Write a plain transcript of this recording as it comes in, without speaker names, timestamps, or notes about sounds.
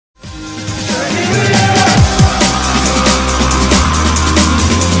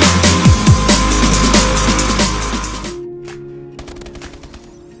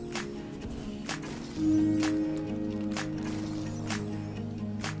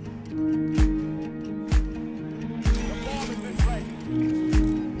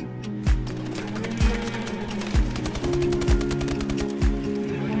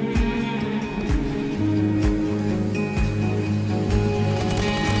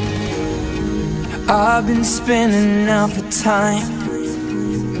I've been spinning out for time,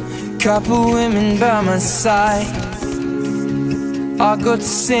 couple women by my side. I got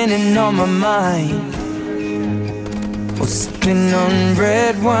sinning on my mind, or sipping on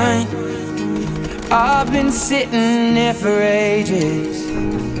red wine. I've been sitting there for ages,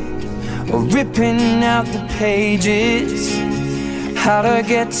 or ripping out the pages. How'd I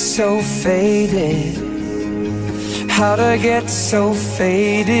get so faded? How'd I get so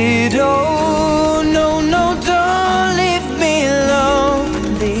faded? Oh, no, no, don't leave me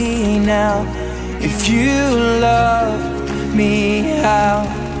lonely now. If you loved me, how'd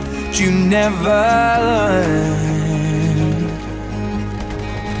you never learn?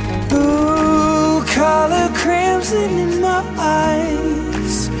 Ooh, color crimson in my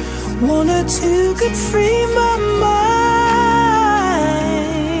eyes, wanted to get free my mind.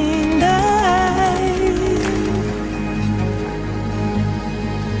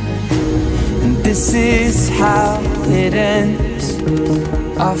 This is how it ends.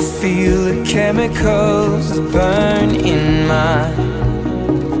 I feel the chemicals burn in my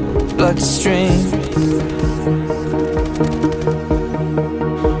bloodstream,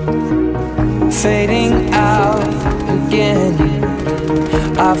 fading out again.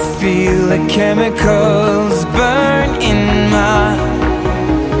 I feel the chemicals burn in my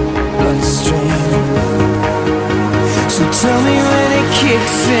bloodstream. So tell me when it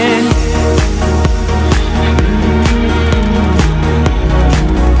kicks in.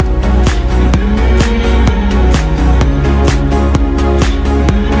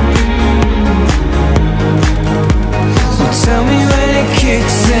 Tell me when it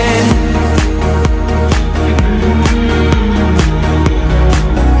kicks in.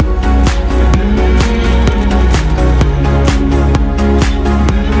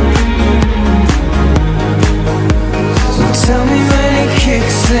 So tell me when it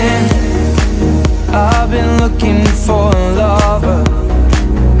kicks in. I've been looking for a lover,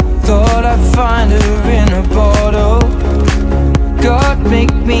 thought I'd find her in a bottle. God,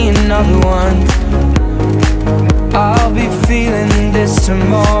 make me another one. I'll be feeling this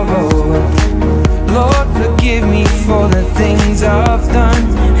tomorrow. Lord, forgive me for the things I've done.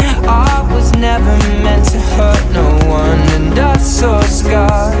 I was never meant to hurt no one, and I saw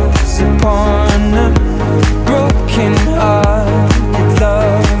scars upon a broken hearted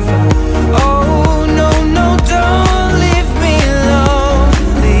love. Oh, no, no, don't leave me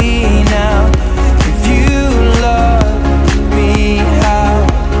lonely now. If you love me,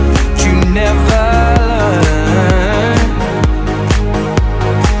 how'd you never learn?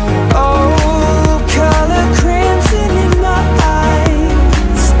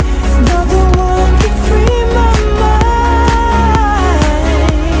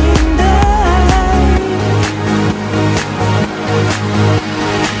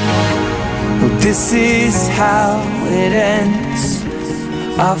 This is how it ends.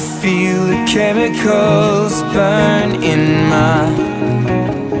 I feel the chemicals burn in my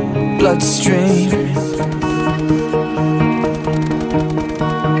bloodstream,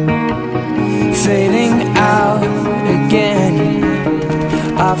 fading out again.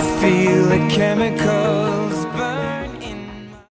 I feel the chemicals